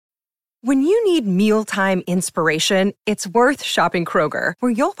When you need mealtime inspiration, it's worth shopping Kroger,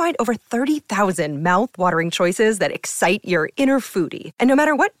 where you'll find over 30,000 mouth-watering choices that excite your inner foodie. And no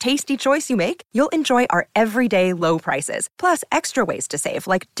matter what tasty choice you make, you'll enjoy our everyday low prices, plus extra ways to save,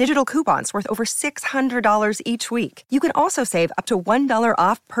 like digital coupons worth over $600 each week. You can also save up to $1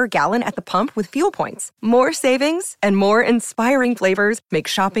 off per gallon at the pump with fuel points. More savings and more inspiring flavors make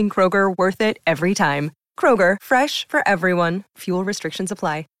shopping Kroger worth it every time. Kroger, fresh for everyone. Fuel restrictions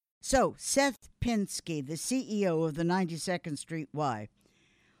apply. So, Seth Pinsky, the CEO of the 92nd Street Y.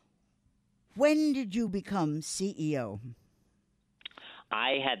 When did you become CEO?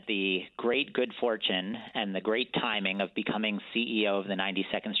 I had the great good fortune and the great timing of becoming CEO of the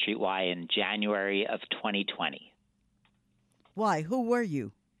 92nd Street Y in January of 2020. Why? Who were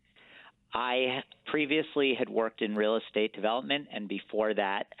you? I previously had worked in real estate development, and before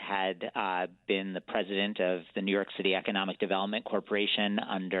that had been the president of the New York City Economic Development Corporation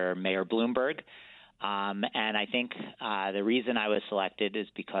under Mayor Bloomberg. And I think the reason I was selected is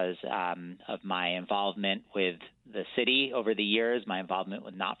because of my involvement with the city over the years, my involvement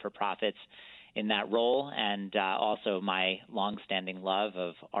with not-for-profits in that role, and also my longstanding love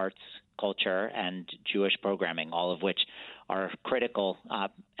of arts, culture, and Jewish programming, all of which are critical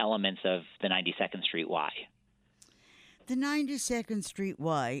elements of the 92nd Street Y. The 92nd Street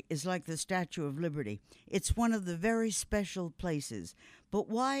Y is like the Statue of Liberty. It's one of the very special places. But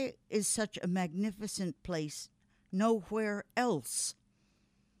why is such a magnificent place nowhere else?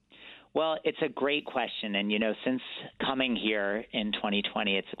 Well, it's a great question. And, since coming here in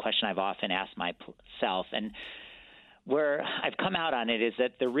 2020, it's a question I've often asked myself. And where I've come out on it is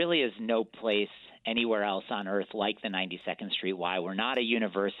that there really is no place anywhere else on earth like the 92nd Street Y. We're not a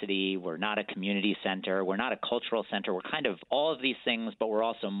university. We're not a community center. We're not a cultural center. We're kind of all of these things, but we're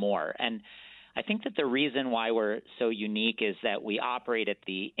also more. And I think that the reason why we're so unique is that we operate at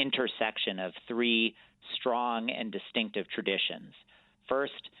the intersection of three strong and distinctive traditions.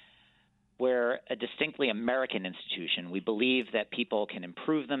 First, we're a distinctly American institution. We believe that people can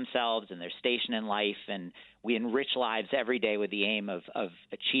improve themselves and their station in life, and we enrich lives every day with the aim of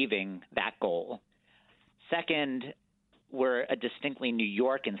achieving that goal. Second, we're a distinctly New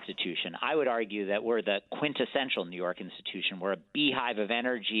York institution. I would argue that we're the quintessential New York institution. We're a beehive of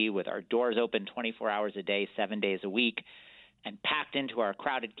energy with our doors open 24 hours a day, 7 days a week. And packed into our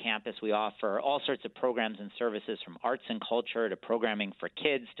crowded campus, we offer all sorts of programs and services, from arts and culture to programming for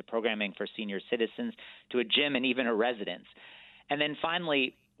kids to programming for senior citizens to a gym and even a residence. And then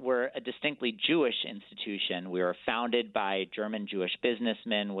finally, we're a distinctly Jewish institution. We were founded by German Jewish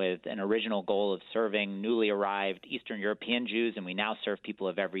businessmen with an original goal of serving newly arrived Eastern European Jews, and we now serve people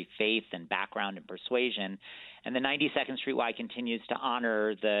of every faith and background and persuasion. And the 92nd Street Y continues to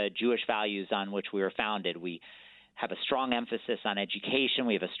honor the Jewish values on which we were founded. We have a strong emphasis on education.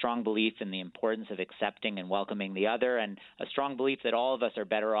 We have a strong belief in the importance of accepting and welcoming the other, and a strong belief that all of us are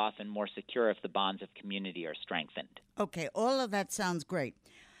better off and more secure if the bonds of community are strengthened. Okay, all of that sounds great.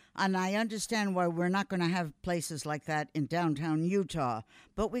 And I understand why we're not going to have places like that in downtown Utah.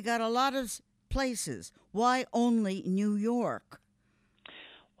 But we got a lot of places. Why only New York?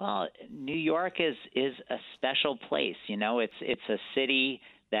 Well, New York is a special place. It's a city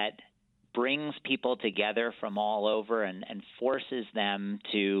that brings people together from all over and forces them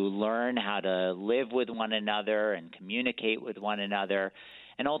to learn how to live with one another and communicate with one another,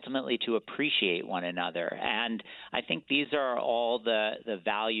 and ultimately to appreciate one another. And I think these are all the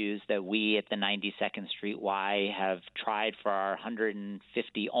values that we at the 92nd Street Y have tried for our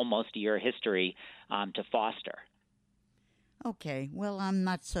 150 almost year history to foster. Okay, well, I'm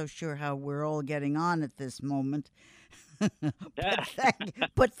not so sure how we're all getting on at this moment.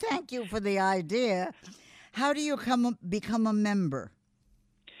 but thank you for the idea. How do you become a member?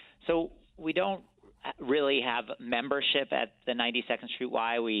 So we don't really have membership at the 92nd Street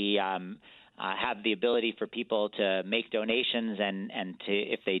Y. We have the ability for people to make donations, and to,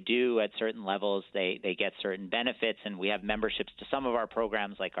 if they do at certain levels, they get certain benefits. And we have memberships to some of our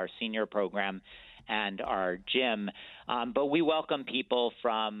programs, like our senior program and our gym. But we welcome people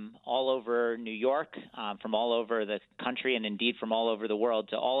from all over New York, from all over the country, and indeed from all over the world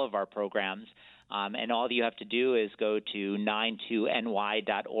to all of our programs. And all you have to do is go to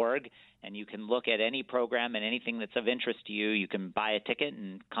 92ny.org, and you can look at any program and anything that's of interest to you. You can buy a ticket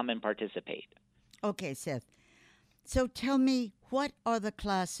and come and participate. Okay, Seth. So tell me, what are the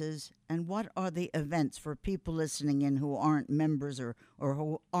classes and what are the events for people listening in who aren't members or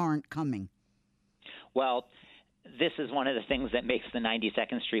who aren't coming? Well, this is one of the things that makes the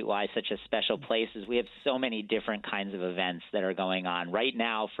 92nd Street Y such a special place is we have so many different kinds of events that are going on. Right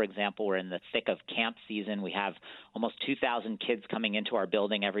now, for example, we're in the thick of camp season. We have almost 2,000 kids coming into our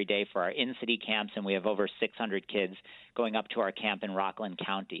building every day for our in-city camps, and we have over 600 kids going up to our camp in Rockland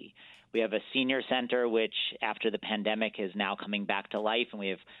County. We have a senior center, which after the pandemic is now coming back to life, and we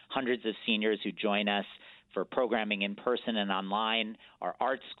have hundreds of seniors who join us for programming in person and online. Our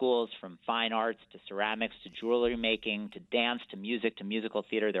art schools, from fine arts to ceramics to jewelry making to dance to music to musical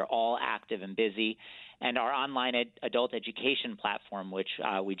theater, they're all active and busy. And our online adult education platform, which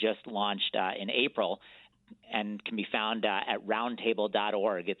we just launched in April, and can be found at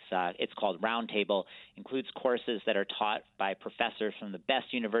roundtable.org. It's called Roundtable. Includes courses that are taught by professors from the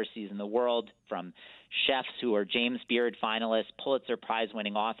best universities in the world, from chefs who are James Beard finalists, Pulitzer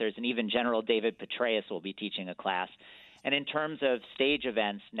Prize-winning authors, and even General David Petraeus will be teaching a class. And in terms of stage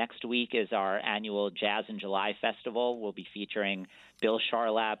events, next week is our annual Jazz in July Festival. We'll be featuring Bill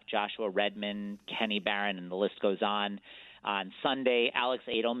Charlap, Joshua Redman, Kenny Barron, and the list goes on. On Sunday, Alex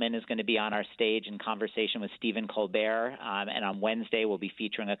Edelman is going to be on our stage in conversation with Stephen Colbert. And on Wednesday, we'll be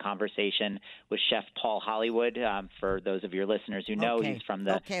featuring a conversation with Chef Paul Hollywood. For those of your listeners who know, he's from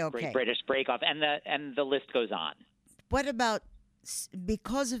the Great British Bake Off. And the list goes on. What about,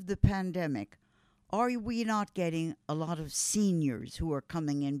 because of the pandemic, are we not getting a lot of seniors who are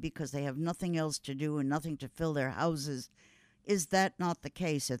coming in because they have nothing else to do and nothing to fill their houses? Is that not the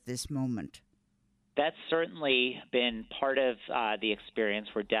case at this moment? That's certainly been part of the experience.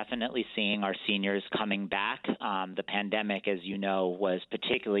 We're definitely seeing our seniors coming back. The pandemic, as you know, was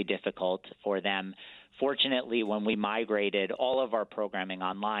particularly difficult for them. Fortunately, when we migrated all of our programming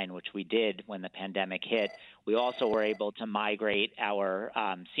online, which we did when the pandemic hit, we also were able to migrate our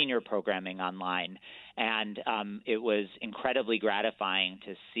senior programming online. And it was incredibly gratifying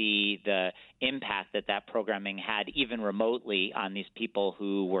to see the impact that programming had even remotely on these people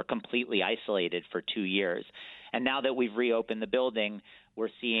who were completely isolated for 2 years. And now that we've reopened the building, we're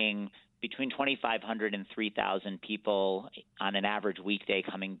seeing between 2,500 and 3,000 people on an average weekday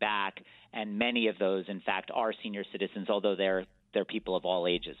coming back. And many of those, in fact, are senior citizens, although they're people of all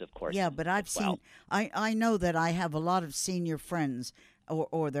ages, of course. Yeah, but I've seen, I know that I have a lot of senior friends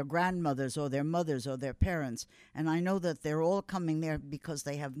or their grandmothers or their mothers or their parents, and I know that they're all coming there because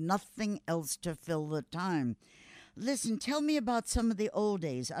they have nothing else to fill the time. Listen, tell me about some of the old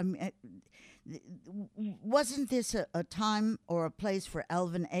days. I mean, wasn't this a time or a place for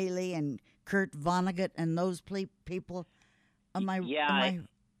Alvin Ailey and Kurt Vonnegut and those people?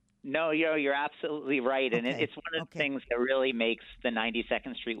 No, you're absolutely right. And it's one of the things that really makes the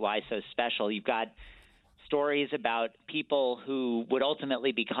 92nd Street Y so special. You've got stories about people who would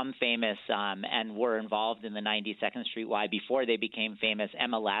ultimately become famous and were involved in the 92nd Street Y before they became famous.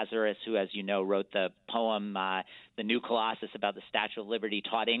 Emma Lazarus, who, as you know, wrote the poem The New Colossus about the Statue of Liberty,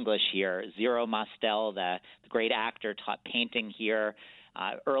 taught English here. Zero Mostel, the great actor, taught painting here.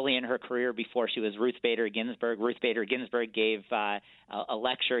 Early in her career, before she was Ruth Bader Ginsburg gave a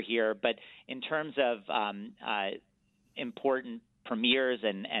lecture here. But in terms of important premieres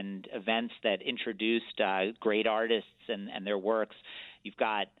and events that introduced great artists and their works, you've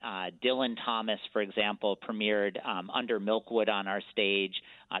got Dylan Thomas, for example, premiered Under Milkwood on our stage.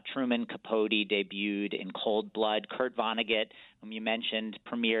 Truman Capote debuted in Cold Blood. Kurt Vonnegut, whom you mentioned,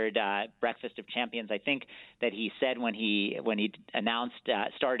 premiered Breakfast of Champions. I think that he said when he announced,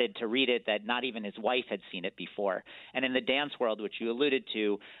 started to read it, that not even his wife had seen it before. And in the dance world, which you alluded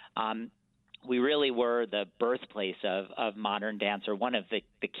to, we really were the birthplace of modern dance, or one of the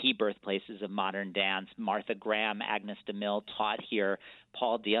key birthplaces of modern dance. Martha Graham, Agnes DeMille taught here.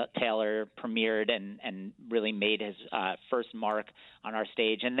 Paul Taylor premiered and really made his first mark on our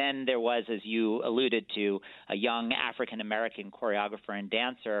stage. And then there was, as you alluded to, a young African-American choreographer and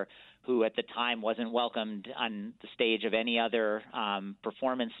dancer who at the time wasn't welcomed on the stage of any other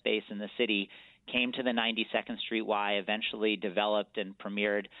performance space in the city, came to the 92nd Street Y, eventually developed and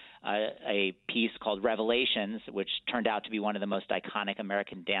premiered a piece called Revelations, which turned out to be one of the most iconic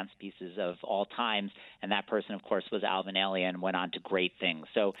American dance pieces of all times. And that person, of course, was Alvin Ailey, and went on to great things.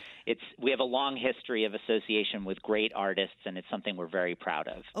 So we have a long history of association with great artists, and it's something we're very proud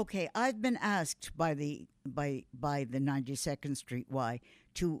of. Okay, I've been asked by the 92nd Street Y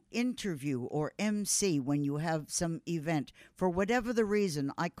to interview or MC when you have some event. For whatever the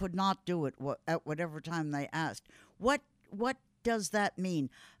reason, I could not do it at whatever time they asked. What does that mean?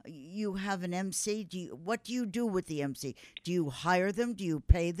 You have an MC? What do you do with the MC? Do you hire them? Do you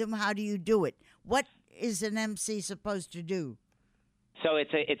pay them? How do you do it? What is an MC supposed to do? So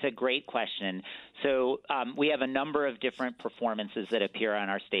it's a great question. So we have a number of different performances that appear on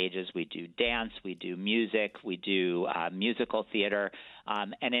our stages. We do dance, we do music, we do musical theater,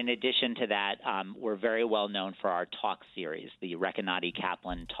 and in addition to that, we're very well known for our talk series, the Recanati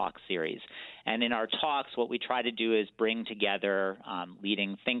Kaplan talk series. And in our talks, what we try to do is bring together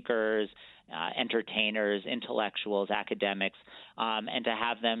leading thinkers, entertainers, intellectuals, academics, and to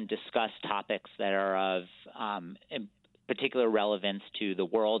have them discuss topics that are of particular relevance to the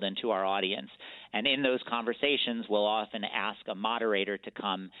world and to our audience. And in those conversations, we'll often ask a moderator to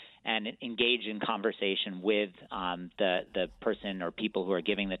come and engage in conversation with the person or people who are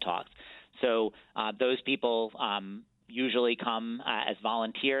giving the talks. So those people usually come as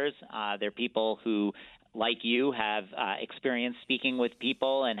volunteers. They're people who, like you, have experience speaking with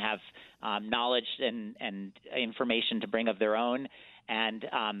people and have knowledge and information to bring of their own. And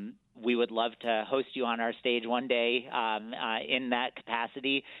we would love to host you on our stage one day in that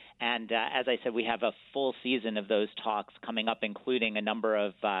capacity. And as I said, we have a full season of those talks coming up, including a number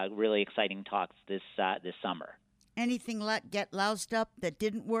of really exciting talks this summer. Anything get loused up that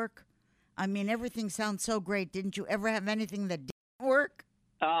didn't work? I mean, everything sounds so great. Didn't you ever have anything that didn't work?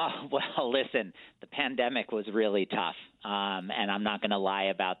 Well, listen, the pandemic was really tough, and I'm not going to lie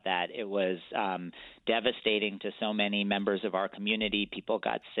about that. It was devastating to so many members of our community. People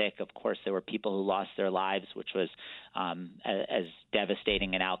got sick. Of course, there were people who lost their lives, which was as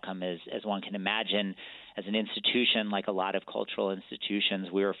devastating an outcome as one can imagine. As an institution, like a lot of cultural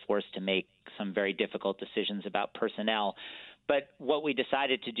institutions, we were forced to make some very difficult decisions about personnel. But what we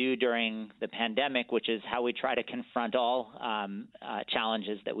decided to do during the pandemic, which is how we try to confront all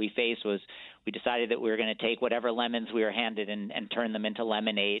challenges that we face, was we decided that we were going to take whatever lemons we were handed and turn them into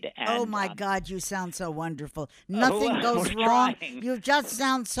lemonade. And, oh, my God, you sound so wonderful. Nothing goes wrong. Trying. You just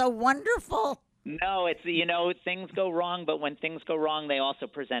sound so wonderful. No, it's, things go wrong, but when things go wrong, they also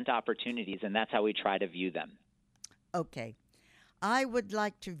present opportunities, and that's how we try to view them. Okay. I would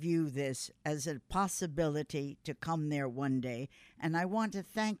like to view this as a possibility to come there one day, and I want to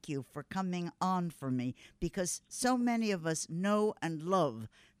thank you for coming on for me, because so many of us know and love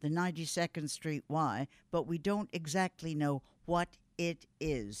the 92nd Street Y, but we don't exactly know what it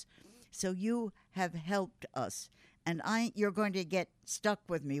is. So you have helped us, and you're going to get stuck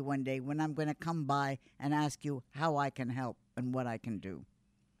with me one day when I'm going to come by and ask you how I can help and what I can do.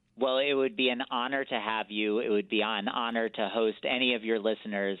 Well, it would be an honor to have you. It would be an honor to host any of your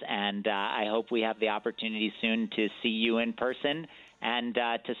listeners, and I hope we have the opportunity soon to see you in person and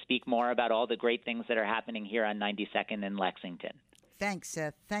to speak more about all the great things that are happening here on 92nd in Lexington. Thanks,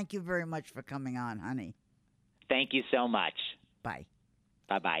 Seth. Thank you very much for coming on, honey. Thank you so much. Bye.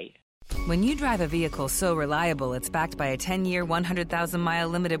 Bye-bye. When you drive a vehicle so reliable it's backed by a 10-year, 100,000-mile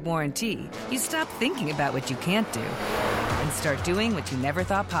limited warranty, you stop thinking about what you can't do and start doing what you never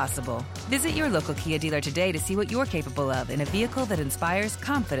thought possible. Visit your local Kia dealer today to see what you're capable of in a vehicle that inspires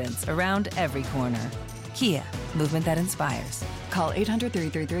confidence around every corner. Kia, movement that inspires. Call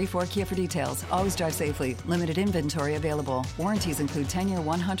 800-333-4KIA for details. Always drive safely. Limited inventory available. Warranties include 10-year,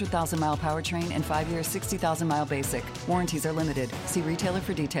 100,000-mile powertrain and 5-year, 60,000-mile basic. Warranties are limited. See retailer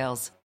for details.